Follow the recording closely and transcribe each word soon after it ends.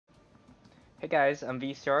Hey guys, I'm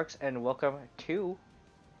VStarks and welcome to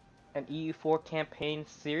an EU4 campaign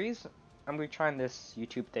series. I'm gonna be trying this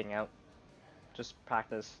YouTube thing out. Just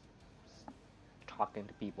practice talking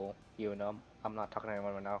to people, even though I'm not talking to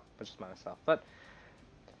anyone right now, but just myself. But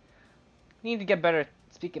I need to get better at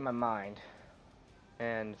speaking my mind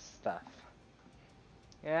and stuff.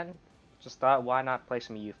 And just thought, why not play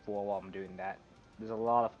some EU4 while I'm doing that? There's a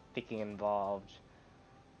lot of thinking involved.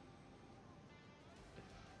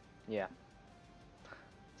 Yeah.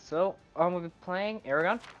 So I'm gonna be playing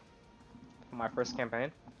Aragon for my first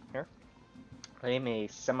campaign here. I'm a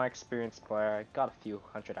semi-experienced player. I got a few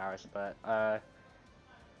hundred hours, but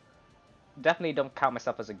definitely don't count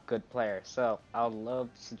myself as a good player. So I would love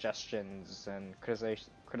suggestions and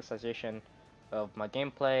criticization of my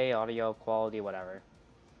gameplay, audio quality, whatever.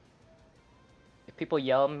 If people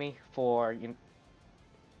yell at me for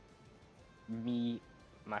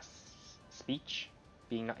my speech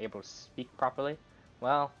being not able to speak properly,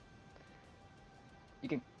 well, you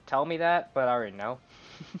can tell me that, but I already know.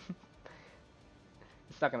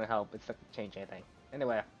 It's not gonna help. It's not gonna change anything.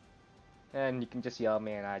 Anyway. And you can just yell at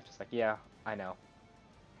me and I just like, yeah, I know.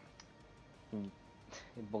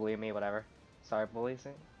 Bully me, whatever. Sorry, bullies.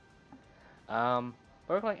 But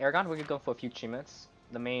we're playing Aragon. We're gonna go for a few achievements.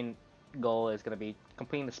 The main goal is gonna be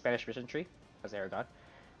completing the Spanish mission tree as Aragon,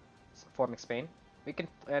 forming Spain. We can,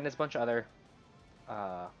 and there's a bunch of other,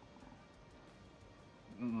 uh,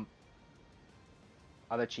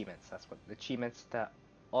 other achievements. That's what the achievements that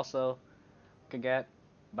also could get.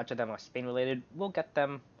 A bunch of them are Spain related. We'll get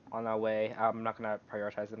them on our way. I'm not gonna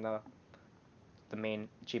prioritize them though. The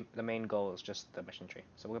main goal is just the mission tree.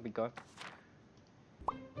 So we're gonna be going.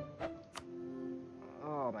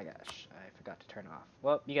 Oh my gosh, I forgot to turn off.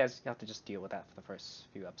 Well, you guys have to just deal with that for the first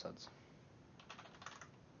few episodes.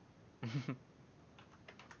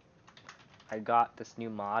 I got this new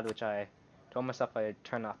mod, which I told myself I'd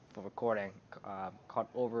turn off for recording, called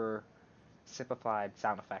Oversimplified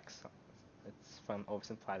Sound Effects. It's from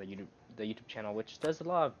Oversimplified, the YouTube channel, which does a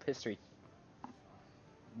lot of history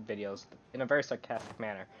videos in a very sarcastic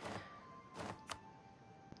manner.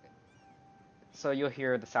 So you'll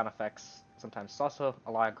hear the sound effects sometimes. It's also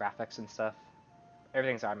a lot of graphics and stuff.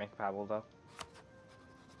 Everything's Iron Man compatible though.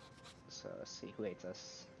 So let's see who hates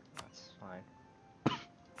us. That's fine.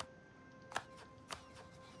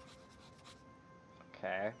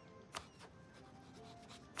 Okay.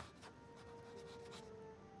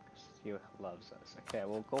 Castile loves us. Okay,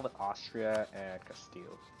 we'll go with Austria and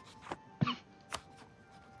Castile.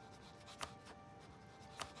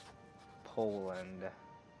 Poland.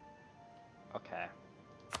 Okay.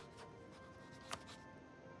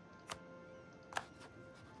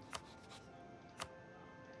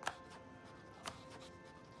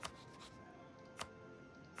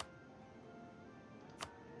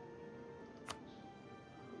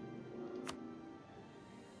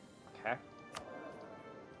 Okay.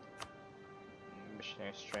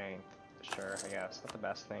 Missionary strength. Sure, I guess. Not the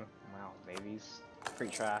best thing. Wow, navies.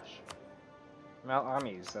 Pretty trash. Well,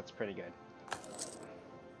 armies, that's pretty good.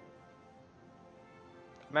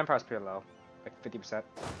 Manpower's pretty low. Like 50%.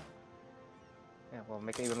 Yeah, we'll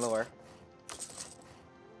make it even lower.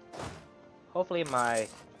 Hopefully my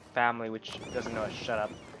family, which doesn't know to shut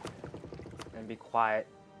up and be quiet,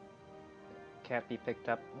 can't be picked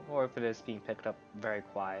up, or if it is being picked up, very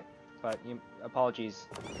quiet. But apologies,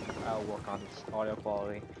 I'll work on this audio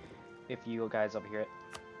quality if you guys overhear it.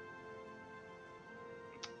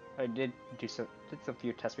 I did some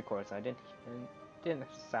few test recordings. It didn't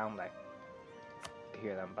sound like I could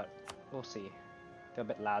hear them, but we'll see. They're a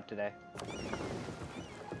bit loud today.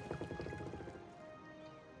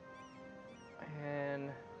 And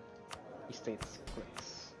Estates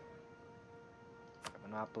clicks.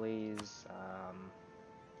 Monopolies.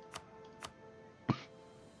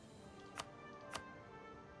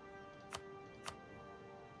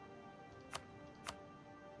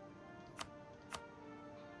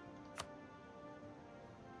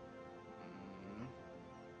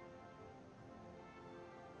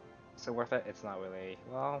 Is it worth it? It's not really.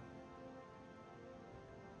 Well,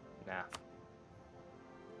 nah.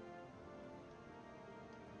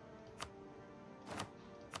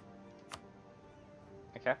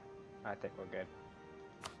 Okay, I think we're good.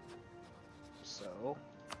 So,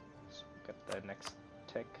 let's get the next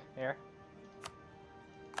tick here.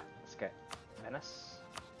 Let's get Venice.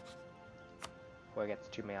 Before we get to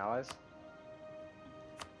 2 main allies.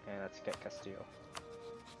 And let's get Castile.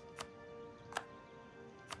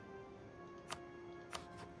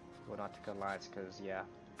 We'll not take alliance because, yeah.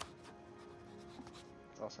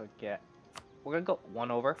 Let's also get. We're gonna go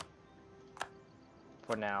 1 over.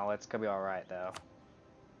 For now, it's gonna be alright though.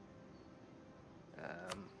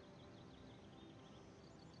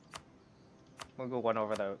 We'll go one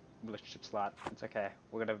over the relationship slot. It's okay.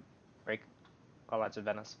 We're gonna break alliance with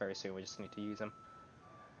Venice very soon. We just need to use them.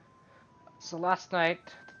 So last night,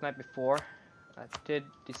 the night before, I did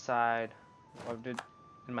decide, or did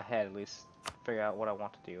in my head at least, figure out what I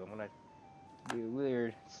want to do. I'm gonna do a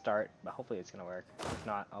weird start, but hopefully it's gonna work. If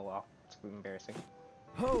not, oh well, it's gonna be embarrassing.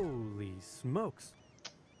 Holy smokes!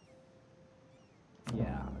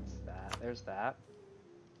 Yeah, that's that. There's that.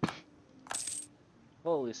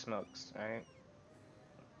 Holy smokes! All right.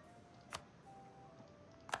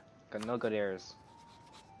 Got no good heirs.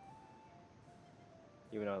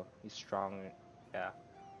 Even though he's strong, yeah.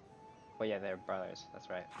 But yeah, they're brothers. That's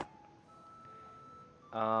right.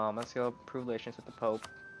 Let's go improve relations with the Pope.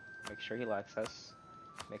 Make sure he likes us.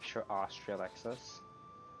 Make sure Austria likes us.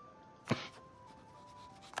 Make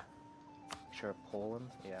sure Poland,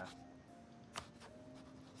 yeah.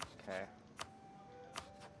 Okay.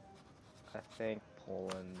 I think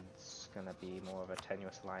Poland's gonna be more of a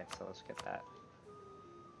tenuous alliance, so let's get that.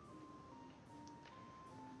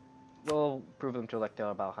 We'll prove them to like they're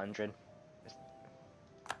about 100.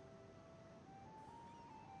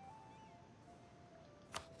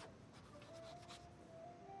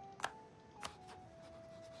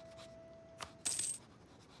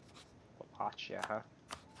 Wallachia, huh?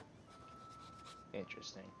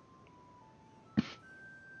 Interesting.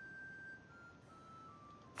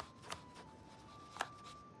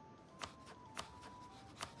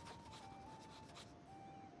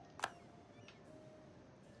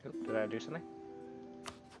 Oop, did I do something?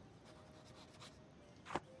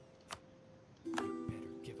 You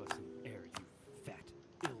better give us an heir, you fat,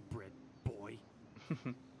 ill-bred boy.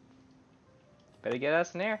 Better get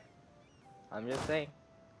us an heir. I'm just saying.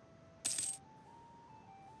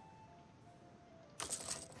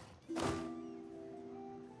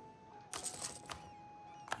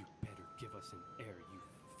 You better give us an heir, you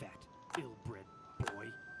fat, ill-bred boy.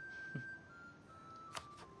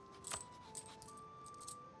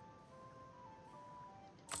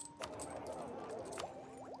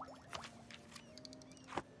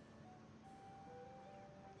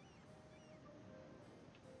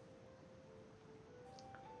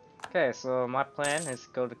 Okay, so my plan is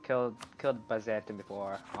go to kill the Byzantium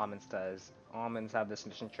before Almonds does. Almonds have this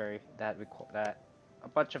mission tree that a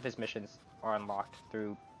bunch of his missions are unlocked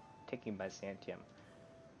through taking Byzantium,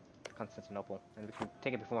 Constantinople, and we can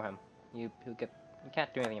take it before him. You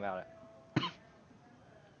can't do anything about it.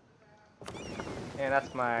 And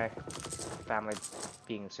that's my family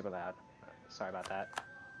being super loud. Sorry about that.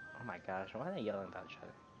 Oh my gosh, why are they yelling about each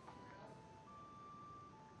other?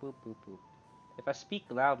 Boop boop boop. If I speak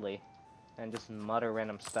loudly and just mutter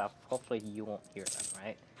random stuff, hopefully you won't hear them,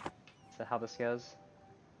 right? Is that how this goes?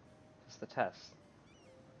 Just the test.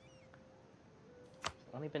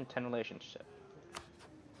 It's only been 10 relationships.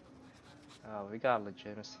 Oh, we got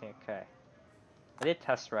legitimacy, okay. I did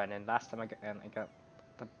test run, and last time I got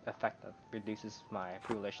the effect that reduces my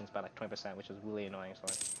pre-relations by like 20%, which is really annoying, so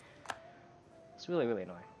it's really, really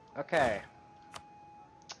annoying. Okay.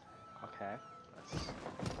 Okay,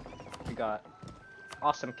 we got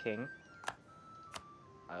Awesome King.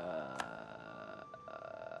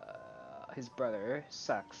 His brother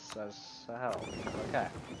sucks as hell. Okay.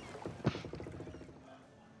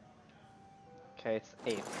 Okay, it's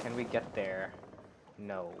 8th. Can we get there?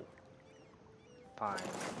 No. Fine.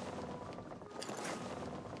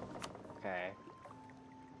 Okay.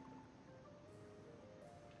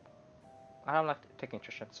 I don't like taking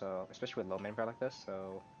attrition, so especially with low manpower like this,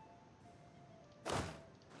 so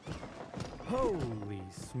Holy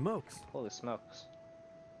smokes! holy smokes.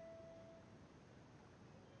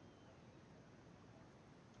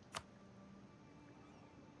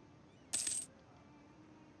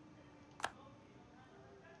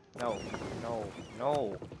 No, no, no.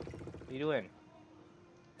 What are you doing?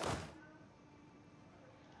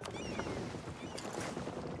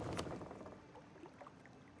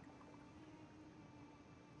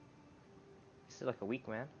 This is like a weak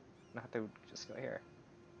man. I have to just go here.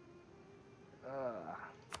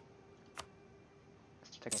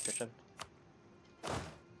 Let's take attrition.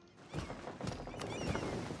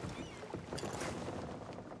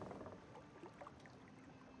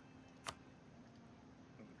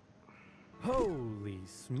 Holy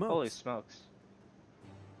smokes! Holy smokes.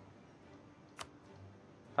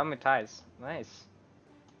 Family ties. Nice.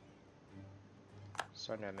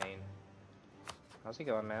 Starting to main. How's he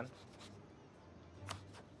going, man?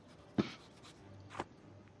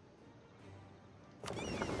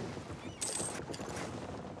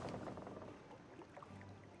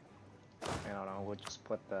 I don't know, we'll just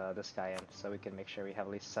put this guy in so we can make sure we have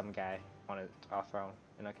at least some guy on our throne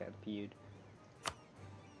and not get PU'd.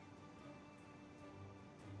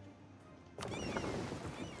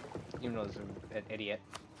 Even though he's an idiot.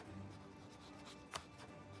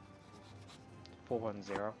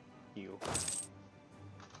 410. You.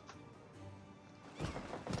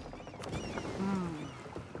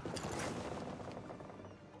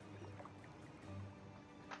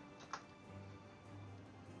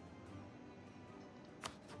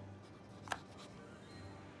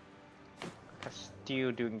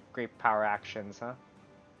 You doing great power actions, huh?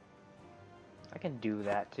 I can do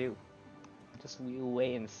that too. Just you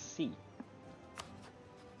wait and see.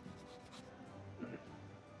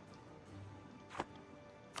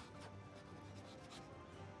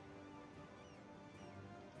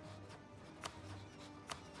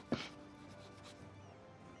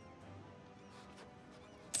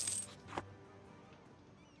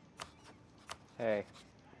 Hey,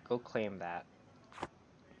 go claim that.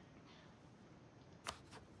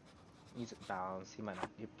 Use it balance. He might not.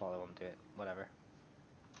 He probably won't do it. Whatever.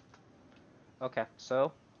 Okay,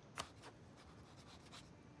 so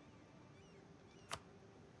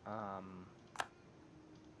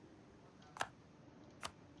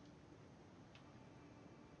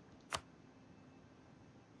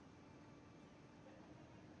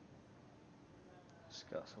let's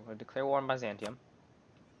go. So we're gonna declare war on Byzantium.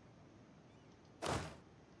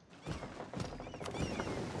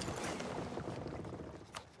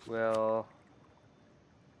 Will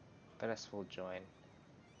Venice will join.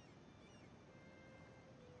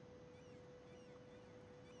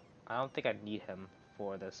 I don't think I need him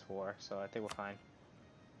for this war, so I think we're fine.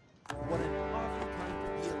 What an awful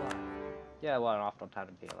time to be alive. Yeah, what an awful time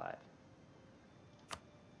to be alive.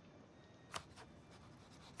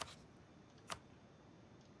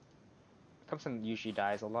 Thompson usually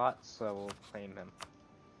dies a lot, so we'll claim him.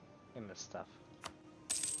 Claim this stuff.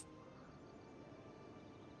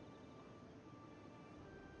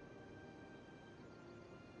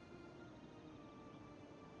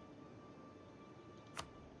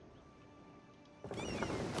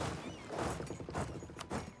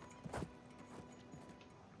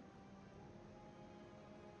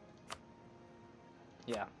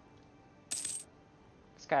 Yeah.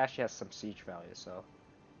 This guy actually has some siege value, so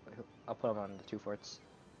I'll put him on the 2 forts.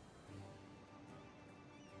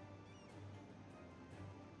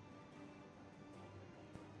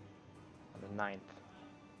 On the 9th.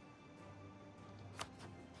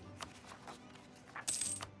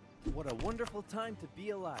 What a wonderful time to be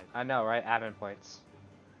alive. I know, right? Admin points.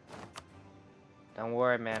 Don't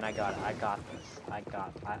worry, man. I got it. I got this.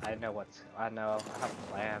 I know what's. I know. I have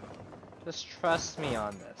a plan. Just trust me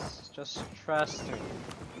on this. Just trust me.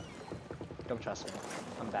 Don't trust me.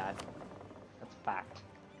 I'm bad. That's a fact.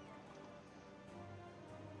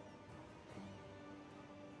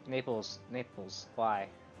 Naples. Why?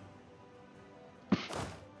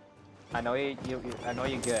 I know I know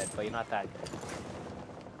you're good, but you're not that good.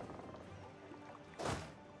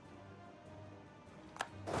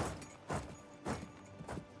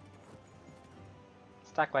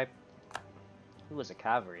 Stack wipe. Who was a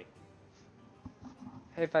cavalry?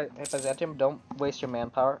 Hey Byzantium, don't waste your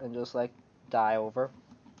manpower and just like die over,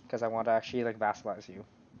 because I want to actually like vassalize you.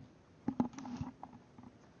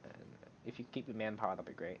 And if you keep your manpower, that'd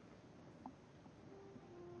be great.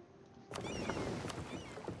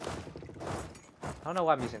 I don't know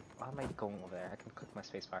why I'm using. Why am I going over there? I can click my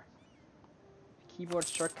spacebar. Keyboard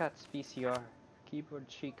shortcuts, VCR. Keyboard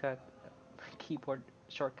shortcut. Keyboard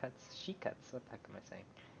shortcuts, shortcuts. What the heck am I saying?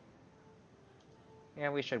 Yeah,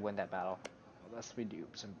 we should win that battle. Unless we do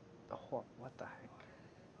some. Oh, what the heck?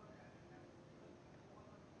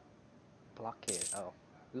 Blockade. Oh,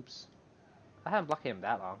 oops. I haven't blockaded him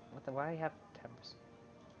that long. What the? Why do you have temps?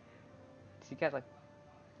 Does he get like?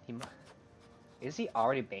 Is he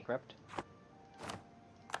already bankrupt?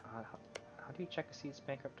 How do you check to see he's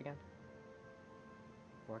bankrupt again?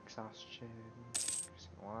 War exhaustion.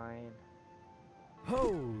 Producing wine.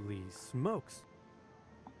 Holy smokes.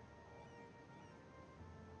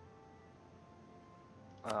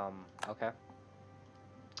 Okay.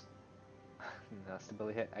 No,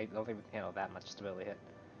 stability hit. I don't think we can handle that much stability hit.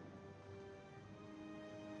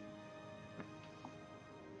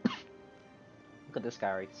 Look at this guy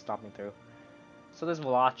already stomping through. So there's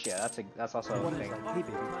Wallachia. That's also a thing. Hey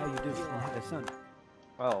baby, how you doing? I had a son.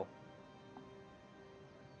 Oh.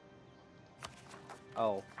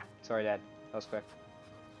 Oh. Sorry, Dad. That was quick.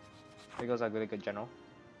 Here goes our really good general.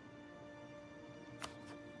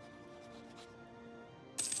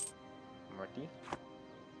 Murty.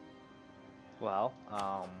 Well,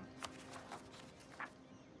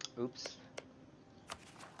 oops.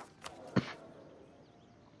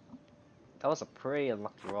 That was a pretty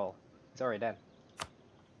unlucky roll. He's already dead.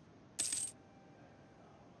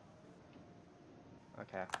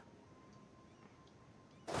 Okay.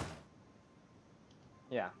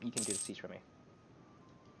 Yeah, you can do the siege for me.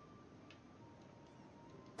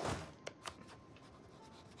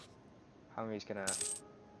 Hungary's gonna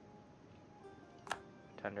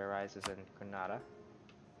tenderize in Granada.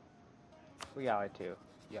 Reality too.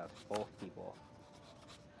 Yeah, both people.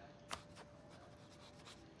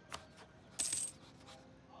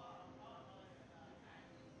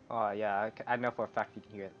 Oh yeah, I know for a fact you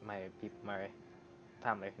can hear my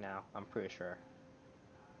family now. I'm pretty sure.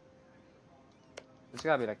 It's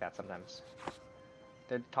gotta be like that sometimes.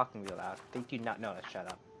 They're talking real loud. They do not know to shut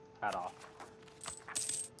up at all.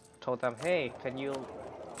 Told them, hey, can you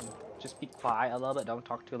just be quiet a little bit? Don't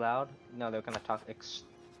talk too loud. No, they're gonna talk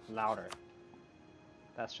louder.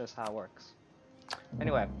 That's just how it works.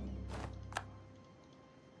 Anyway.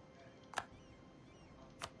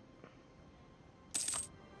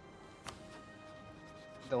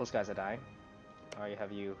 Those guys are dying. Or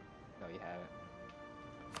have you? No, you haven't.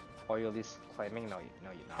 Or you're at least claiming? No,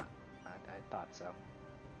 you're not. I thought so.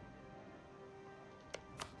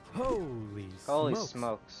 Holy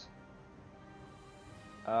smokes.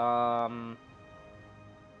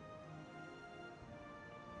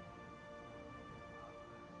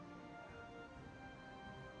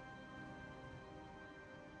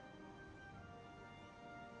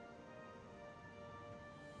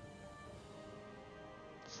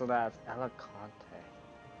 So that's Alicante.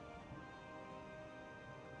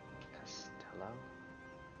 Castello.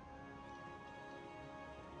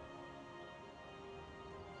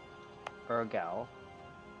 Urgel.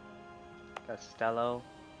 Castello.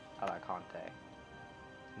 Alicante.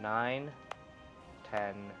 9,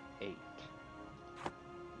 10, 8.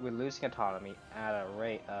 We're losing autonomy at a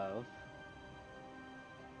rate of...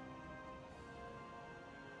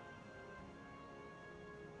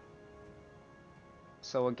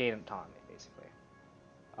 So we're gaining autonomy, basically.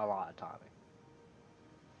 A lot of autonomy.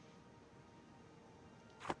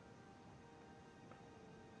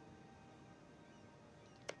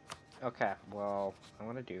 Okay, well, I'm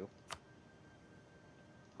gonna do...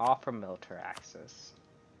 Offer military access.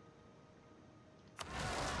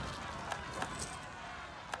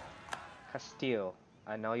 Castile,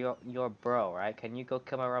 I know you're a bro, right? Can you go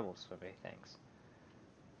kill my rebels for me? Thanks.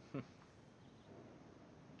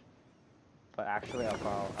 But actually,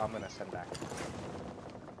 I'm gonna send back.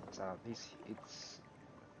 So he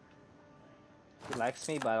likes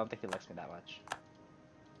me, but I don't think he likes me that much.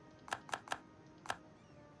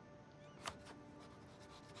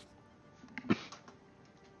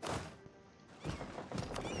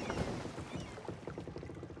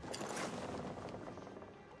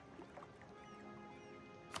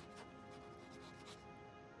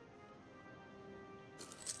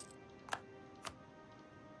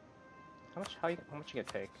 How much you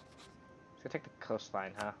gonna take? It's gonna take the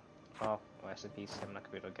coastline, huh? Oh, rest in peace. I'm not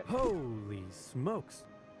gonna be able to get. Holy smokes!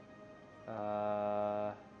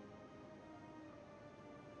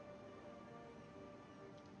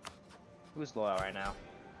 Who's loyal right now?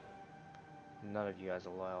 None of you guys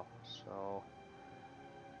are loyal, so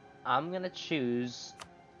I'm gonna choose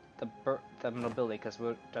the nobility because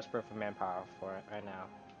we're desperate for manpower for it right now.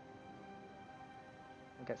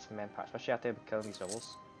 We'll get some manpower, especially after killing these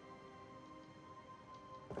rebels.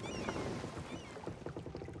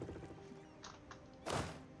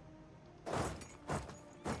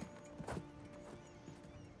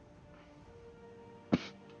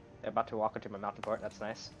 They're about to walk into my mountain fort. That's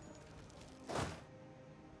nice.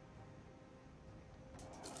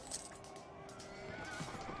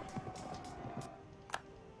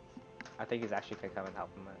 I think he's actually gonna come and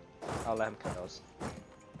help him. I'll let him kill those.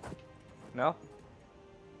 No?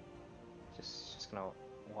 Just gonna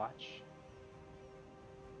watch.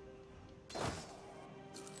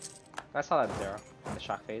 I saw that zero in the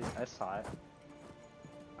shock phase. I saw it.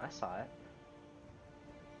 I saw it.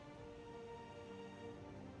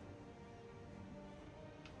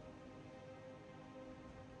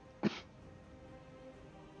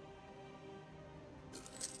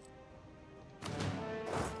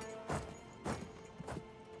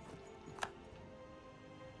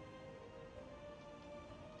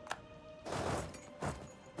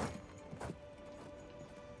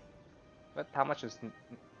 But how much is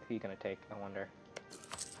he gonna take? I wonder.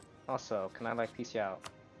 Also, can I like piece you out?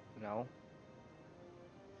 No.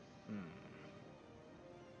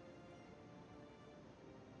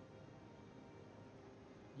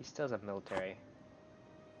 He still has a military.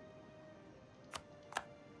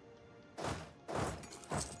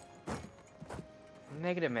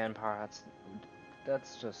 Negative manpower.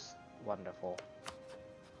 That's just wonderful.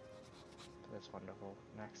 That's wonderful.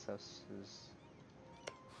 Naxos is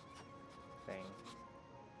thing.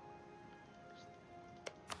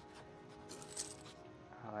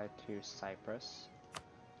 allied to Cyprus.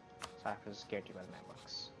 Cyprus is guaranteed by the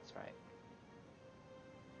Mamelukes. That's right.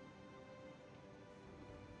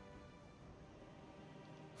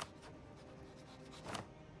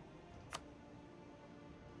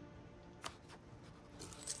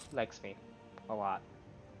 Likes me a lot.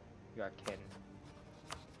 You are kin.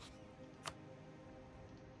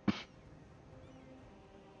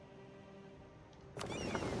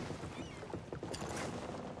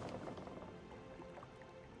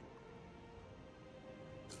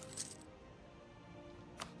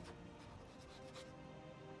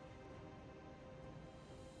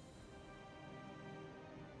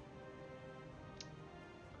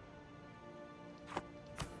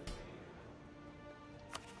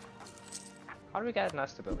 How do we get enough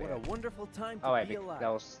stability? What a wonderful time to Oh wait, be alive. that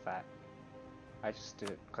was that. I just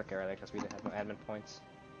didn't click earlier because we didn't have no admin points.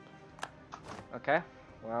 Okay,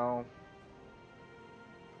 well,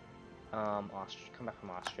 Austria, come back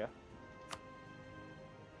from Austria.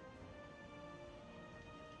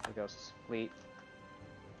 There goes his fleet.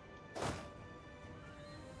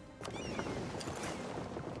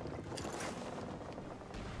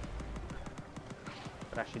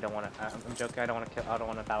 But actually, don't want to. I'm joking. I don't want to kill. I don't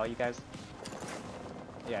want to battle you guys.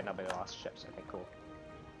 Yeah, nobody lost ships. Okay, cool.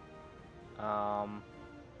 Can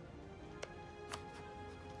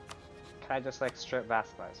I just like strip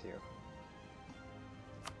vassalize you?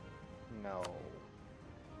 No.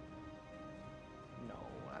 No,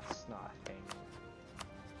 that's not a thing.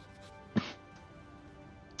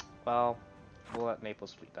 Well, we'll let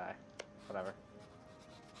Naples fleet die. Whatever.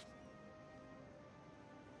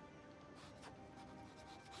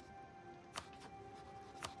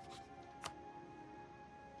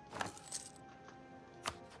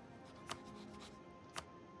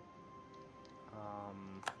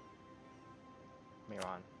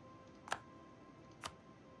 Miran.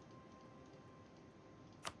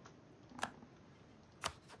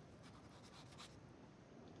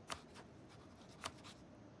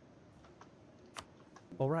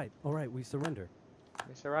 All right, we surrender.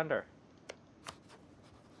 We surrender.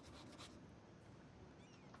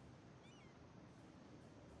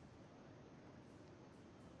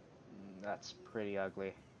 That's pretty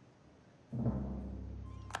ugly.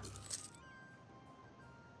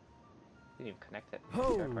 Didn't even connect it.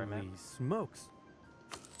 Holy smokes!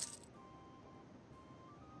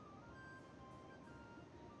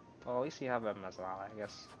 Well, at least you have him as an ally, I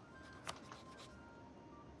guess.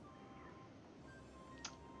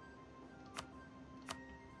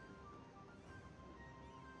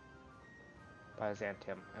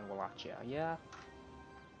 Byzantium and Wallachia. Yeah.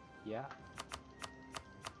 Yeah.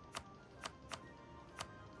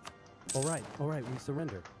 All right, we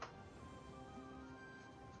surrender.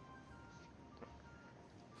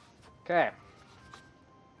 Okay.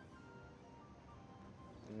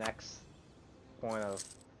 Next point of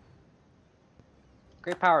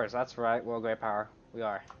great powers. That's right. World great power. We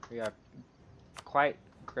are. We are quite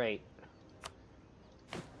great.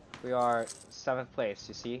 We are 7th place.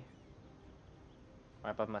 You see,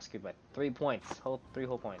 right above Moscow by 3 points. 3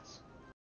 whole points.